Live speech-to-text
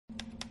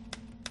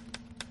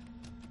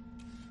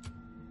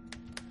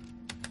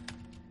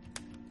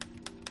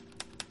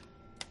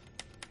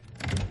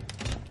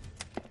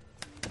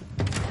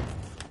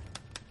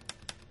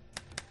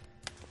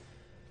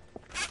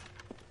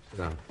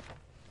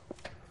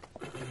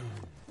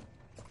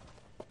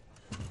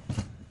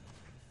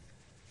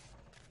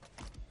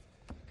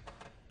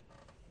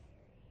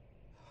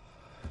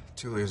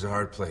Thule is a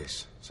hard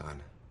place,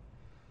 son.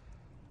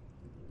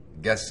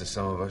 It gets to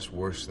some of us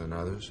worse than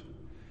others.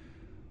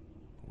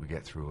 We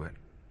get through it.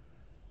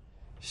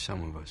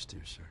 Some of us do,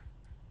 sir.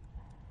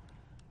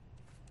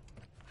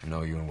 I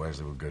know you and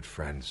Wesley were good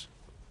friends.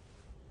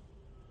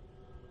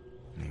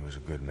 And he was a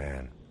good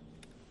man.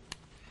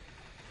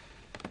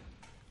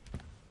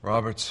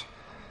 Roberts,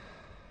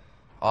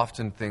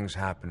 often things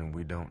happen and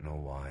we don't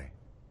know why.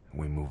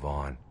 We move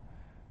on.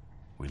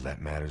 We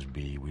let matters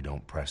be. We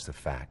don't press the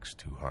facts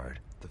too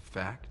hard. The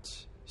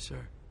facts,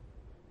 sir?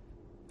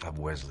 Of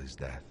Wesley's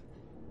death.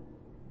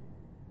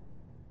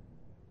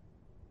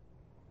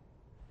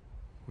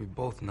 We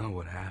both know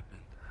what happened.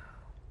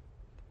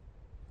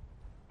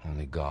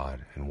 Only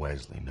God and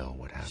Wesley know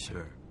what happened.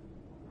 Sir.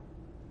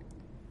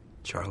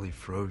 Charlie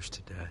froze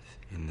to death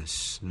in the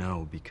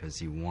snow because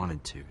he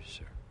wanted to,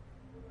 sir.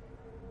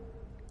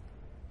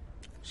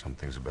 Some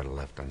things are better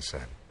left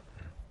unsaid.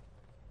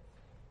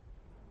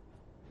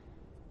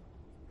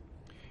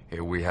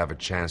 Here we have a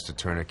chance to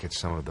tourniquet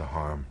some of the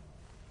harm.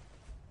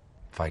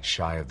 Fight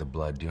shy of the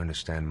blood. Do you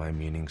understand my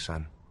meaning,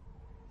 son?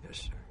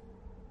 Yes, sir.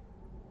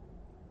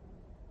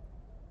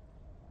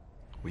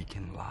 We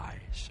can lie,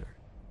 sir.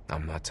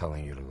 I'm not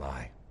telling you to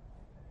lie.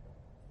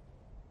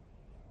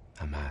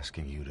 I'm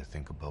asking you to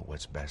think about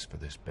what's best for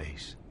this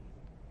base.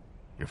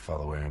 Your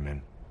fellow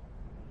airmen.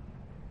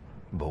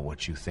 About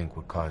what you think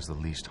would cause the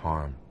least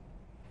harm.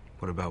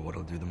 What about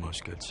what'll do the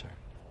most good, sir?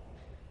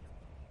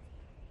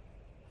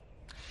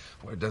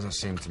 Well, it doesn't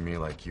seem to me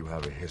like you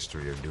have a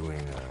history of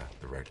doing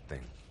the right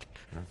thing.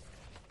 Huh?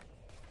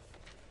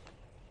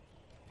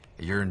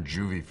 You're in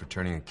juvie for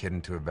turning a kid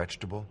into a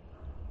vegetable?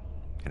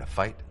 In a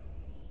fight?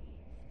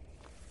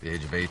 At the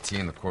age of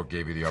 18, the court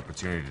gave you the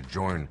opportunity to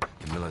join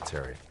the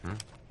military. Huh?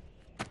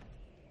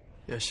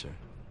 Yes, sir.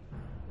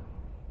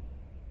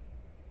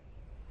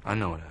 I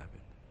know what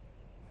happened.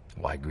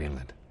 Why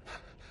Greenland?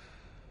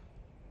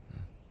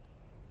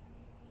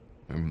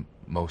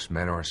 Most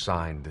men are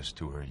assigned this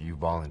tour. You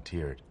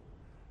volunteered.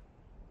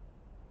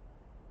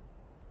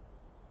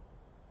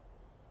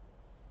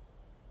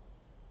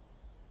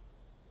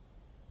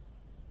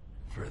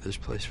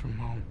 Furthest place from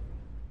home.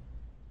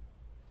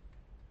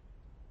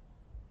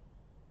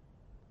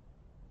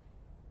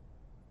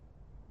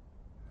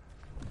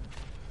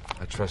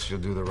 I trust you'll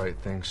do the right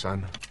thing,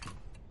 son.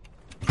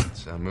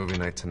 It's movie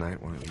night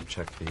tonight. Why don't you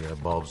check the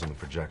bulbs in the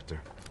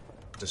projector?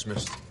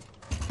 Dismissed.